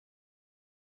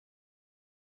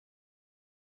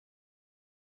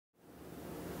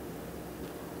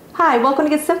Hi, welcome to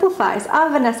Get Simplifized.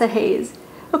 I'm Vanessa Hayes.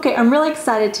 Okay, I'm really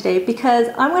excited today because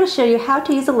I'm going to show you how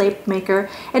to use a label maker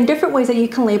and different ways that you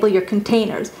can label your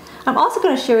containers. I'm also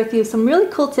going to share with you some really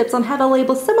cool tips on how to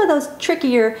label some of those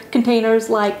trickier containers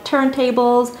like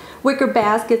turntables, wicker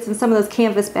baskets, and some of those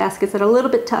canvas baskets that are a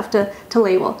little bit tough to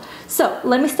label. So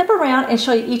let me step around and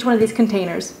show you each one of these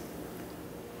containers.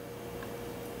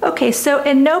 Okay, so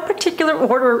in no particular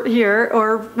order here,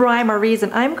 or rhyme or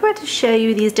reason, I'm going to show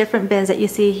you these different bins that you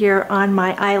see here on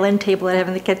my island table that I have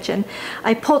in the kitchen.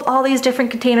 I pulled all these different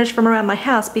containers from around my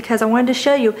house because I wanted to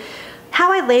show you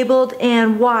how I labeled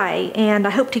and why, and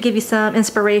I hope to give you some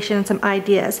inspiration and some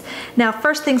ideas. Now,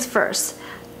 first things first.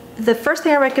 The first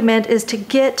thing I recommend is to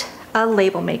get a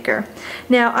label maker.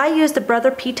 Now, I use the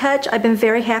Brother P-Touch. I've been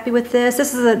very happy with this.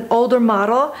 This is an older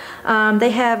model.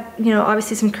 They have,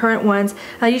 obviously some current ones.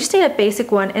 You just need a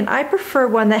basic one, and I prefer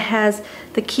one that has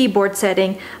the keyboard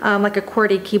setting, like a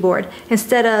QWERTY keyboard,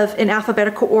 instead of in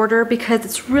alphabetical order, because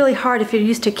it's really hard if you're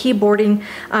used to keyboarding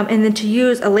and then to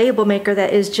use a label maker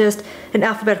that is just in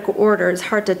alphabetical order. It's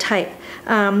hard to type.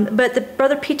 But the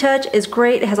Brother P-Touch is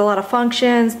great. It has a lot of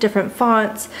functions, different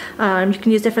fonts. You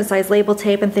can use different size label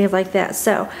tape and things like that.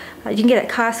 So you can get it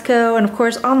at Costco and of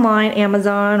course online,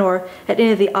 Amazon, or at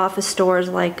any of the office stores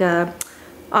like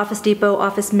Office Depot,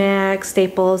 Office Max,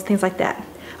 Staples, things like that.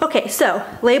 Okay, so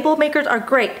label makers are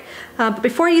great. But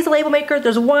before you use a label maker,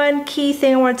 there's one key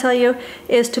thing I want to tell you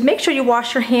is to make sure you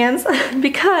wash your hands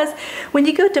because when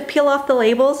you go to peel off the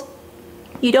labels,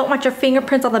 you don't want your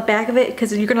fingerprints on the back of it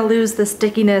because you're going to lose the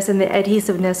stickiness and the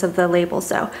adhesiveness of the label.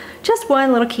 So just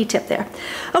one little key tip there.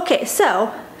 Okay,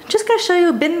 so just going to show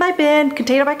you bin by bin,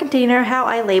 container by container, how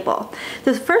I label.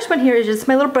 The first one here is just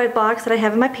my little bread box that I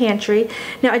have in my pantry.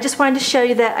 Now I just wanted to show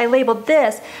you that I labeled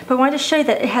this, but I wanted to show you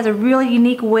that it has a really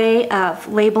unique way of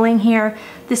labeling here.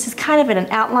 This is kind of in an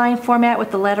outline format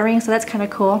with the lettering, so that's kind of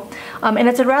cool. And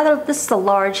it's this is a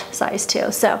large size too.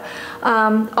 So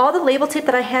all the label tape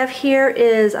that I have here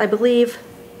is, I believe,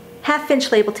 1/2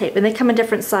 inch label tape, and they come in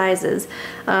different sizes.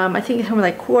 I think they come in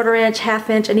like 1/4 inch, 1/2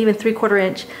 inch, and even 3/4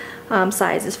 inch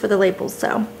sizes for the labels.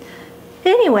 So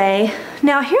anyway,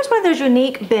 now here's one of those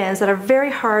unique bins that are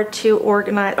very hard to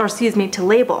organize, or excuse me, to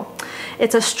label.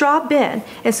 It's a straw bin,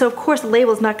 and so of course the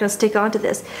label is not going to stick onto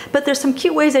this, but there's some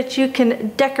cute ways that you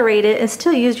can decorate it and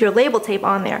still use your label tape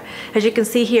on there. As you can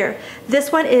see here,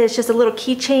 this one is just a little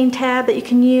keychain tab that you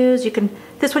can use.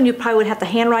 This one you probably would have to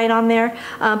handwrite on there,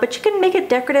 but you can make it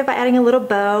decorative by adding a little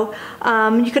bow.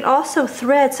 You can also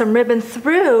thread some ribbon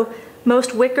through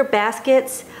most wicker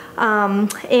baskets and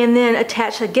then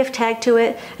attach a gift tag to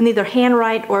it and either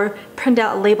handwrite or print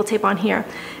out a label tape on here.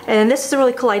 And this is a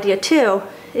really cool idea too,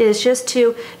 is just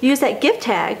to use that gift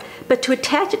tag but to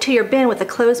attach it to your bin with a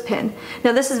clothespin.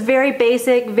 Now this is very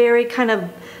basic, very kind of,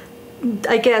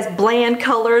 I guess, bland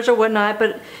colors or whatnot,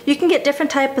 but you can get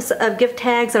different types of gift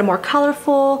tags that are more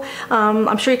colorful.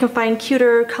 I'm sure you can find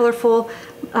cuter, colorful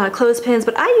clothespins,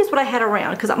 but I used what I had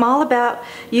around because I'm all about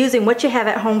using what you have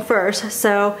at home first.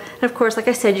 So, and of course, like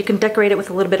I said, you can decorate it with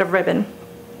a little bit of ribbon.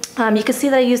 You can see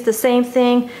that I used the same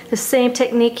thing, the same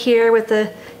technique here with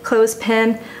the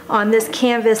clothespin on this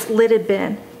canvas lidded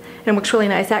bin. And it looks really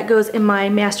nice. That goes in my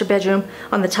master bedroom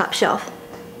on the top shelf.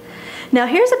 Now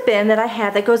here's a bin that I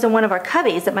have that goes in one of our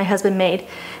cubbies that my husband made.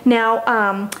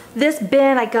 Now this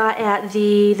bin I got at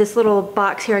this little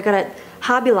box here I got at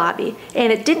Hobby Lobby,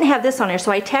 and it didn't have this on here,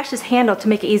 so I attached this handle to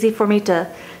make it easy for me to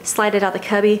slide it out the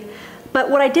cubby. But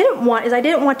what I didn't want is I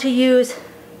didn't want to use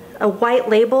a white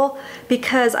label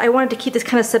because I wanted to keep this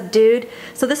kind of subdued.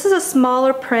 So this is a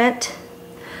smaller print,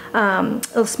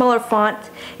 a smaller font,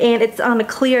 and it's on a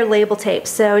clear label tape,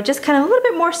 so just kind of a little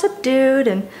bit more subdued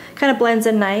and kind of blends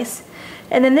in nice.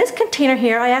 And then this container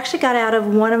here I actually got out of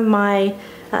one of my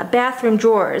bathroom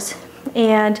drawers.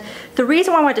 And the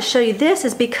reason why I wanted to show you this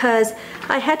is because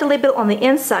I had to label it on the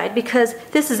inside because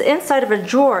this is inside of a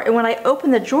drawer, and when I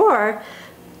open the drawer,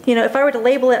 if I were to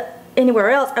label it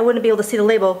anywhere else, I wouldn't be able to see the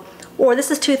label. Or this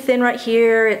is too thin right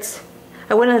here,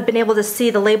 I wouldn't have been able to see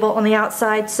the label on the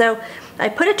outside, so I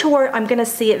put it to where I'm going to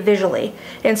see it visually.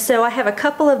 And so I have a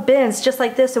couple of bins just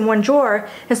like this in one drawer,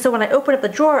 and so when I open up the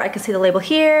drawer I can see the label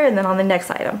here and then on the next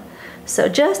item. So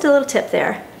just a little tip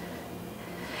there.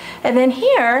 And then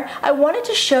here I wanted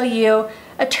to show you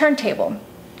a turntable.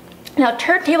 Now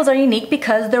turntables are unique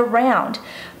because they're round,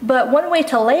 but one way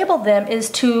to label them is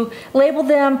to label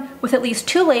them with at least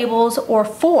 2 labels or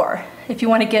 4 if you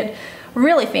want to get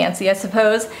really fancy, I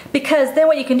suppose, because then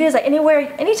what you can do is that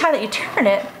anytime that you turn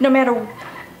it, no matter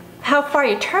how far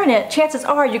you turn it, chances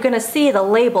are you're going to see the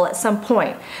label at some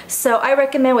point. So I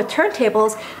recommend with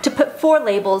turntables to put 4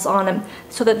 labels on them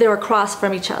so that they're across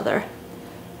from each other.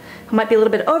 It might be a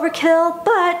little bit overkill,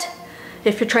 but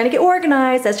if you're trying to get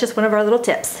organized, that's just one of our little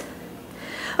tips.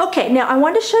 Okay, now I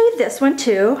wanted to show you this one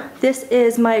too. This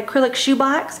is my acrylic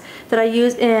shoebox that I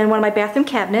use in one of my bathroom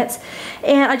cabinets.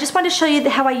 And I just wanted to show you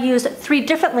how I used 3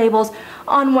 different labels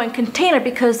on one container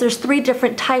because there's 3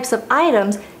 different types of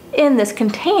items in this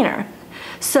container.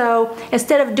 So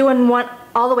instead of doing one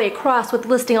all the way across with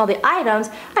listing all the items,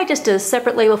 I just did a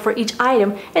separate label for each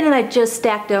item and then I just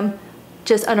stacked them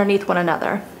just underneath one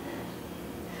another.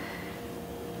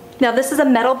 Now this is a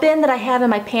metal bin that I have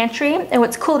in my pantry, and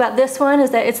what's cool about this one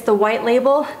is that it's the white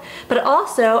label, but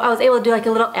also I was able to do like a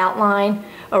little outline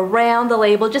around the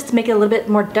label just to make it a little bit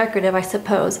more decorative, I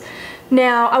suppose.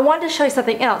 Now I wanted to show you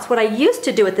something else. What I used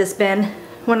to do with this bin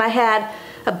when I had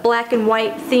a black and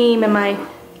white theme in my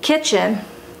kitchen,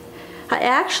 I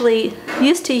actually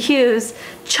used to use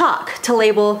chalk to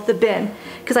label the bin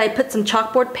because I put some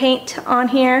chalkboard paint on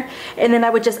here, and then I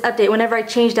would just update whenever I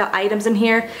changed out items in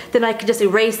here. Then I could just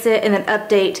erase it and then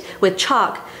update with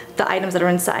chalk the items that are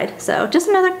inside. So just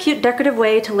another cute decorative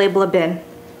way to label a bin.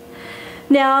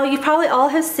 Now you probably all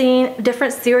have seen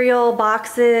different cereal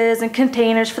boxes and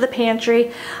containers for the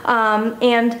pantry,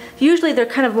 and usually they're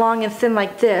kind of long and thin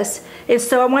like this. And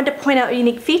so I wanted to point out a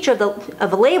unique feature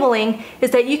of labeling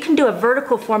is that you can do a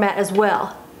vertical format as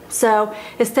well. So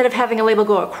instead of having a label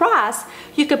go across,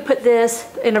 you could put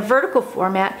this in a vertical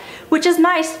format, which is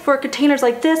nice for containers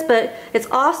like this, but it's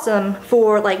awesome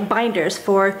for like binders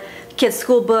for kids'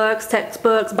 school books,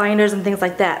 textbooks, binders, and things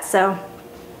like that. So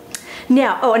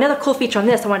now, oh, another cool feature on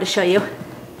this I wanted to show you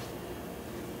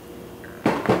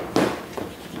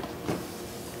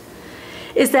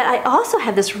is that I also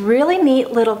have this really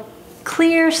neat little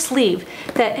clear sleeve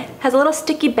that has a little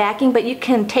sticky backing, but you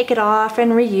can take it off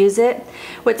and reuse it.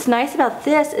 What's nice about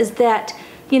this is that,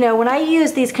 you know, when I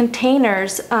use these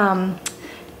containers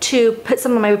to put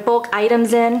some of my bulk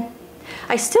items in,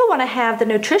 I still want to have the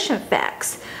nutrition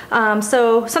facts.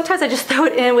 So sometimes I just throw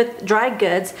it in with dry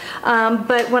goods,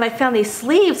 but when I found these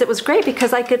sleeves, it was great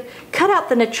because I could cut out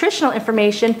the nutritional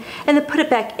information and then put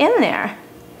it back in there.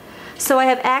 So I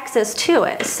have access to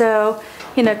it. So,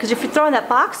 you know, because if you're throwing that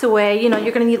box away, you know,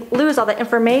 you're going to lose all that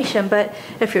information. But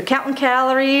if you're counting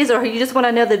calories or you just want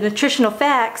to know the nutritional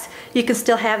facts, you can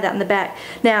still have that in the back.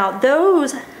 Now,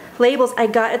 those labels I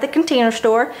got at the Container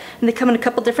Store, and they come in a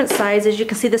couple different sizes. You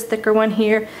can see this thicker one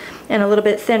here and a little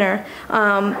bit thinner.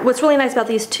 What's really nice about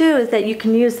these two is that you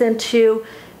can use them to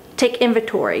take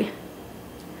inventory.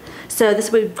 So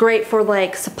this would be great for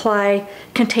like supply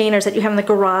containers that you have in the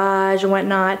garage and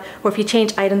whatnot, or if you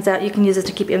change items out, you can use it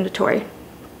to keep inventory.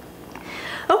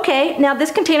 Okay, now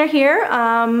this container here,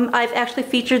 I've actually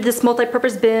featured this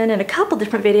multi-purpose bin in a couple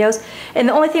different videos, and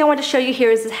the only thing I want to show you here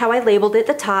is how I labeled it at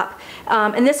the top.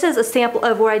 And this is a sample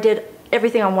of where I did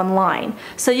everything on one line.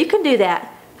 So you can do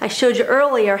that. I showed you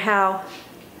earlier how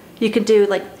you can do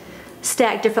like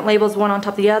stack different labels one on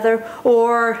top of the other,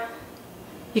 or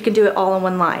you can do it all in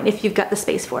one line if you've got the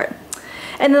space for it.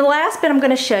 And the last bin I'm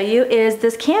going to show you is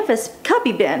this canvas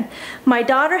cubby bin. My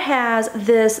daughter has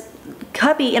this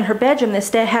cubby in her bedroom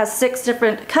that has 6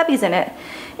 different cubbies in it,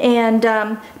 and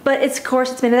but it's, of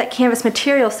course, it's made of that canvas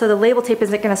material, so the label tape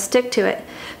isn't going to stick to it.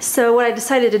 So what I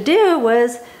decided to do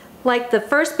was, like the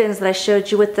first bins that I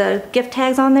showed you with the gift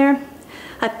tags on there,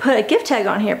 I put a gift tag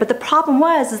on here. But the problem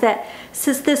was is that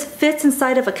since this fits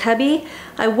inside of a cubby,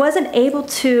 I wasn't able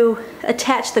to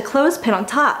attach the clothespin on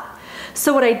top.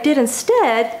 So what I did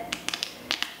instead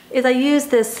is I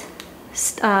used this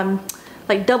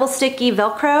like double sticky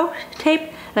Velcro tape,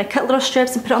 and I cut little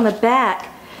strips and put it on the back,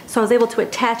 so I was able to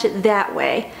attach it that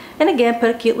way. And again, put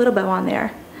a cute little bow on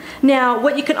there. Now,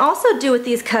 what you can also do with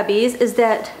these cubbies is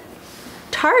that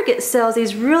Target sells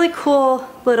these really cool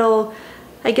little,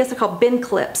 I guess they're called bin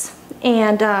clips.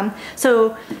 And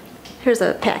so here's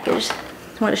a package.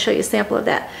 I want to show you a sample of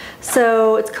that.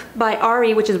 So it's by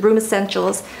Ari, which is Room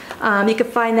Essentials. You can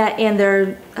find that in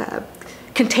their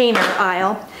container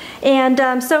aisle.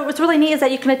 And so what's really neat is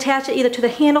that you can attach it either to the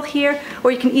handle here,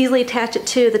 or you can easily attach it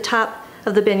to the top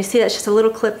of the bin. You see that's just a little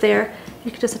clip there.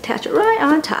 You can just attach it right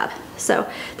on top. So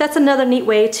that's another neat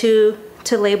way to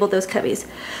label those cubbies.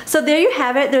 So there you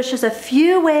have it. There's just a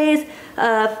few ways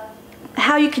of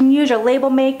how you can use your label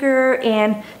maker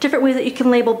and different ways that you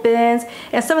can label bins,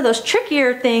 and some of those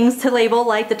trickier things to label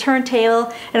like the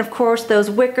turntable, and of course those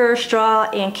wicker, straw,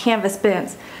 and canvas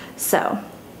bins. So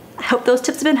I hope those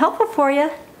tips have been helpful for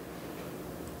you.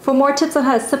 For more tips on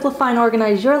how to simplify and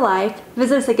organize your life,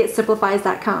 visit us at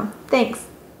getsimplifized.com. Thanks.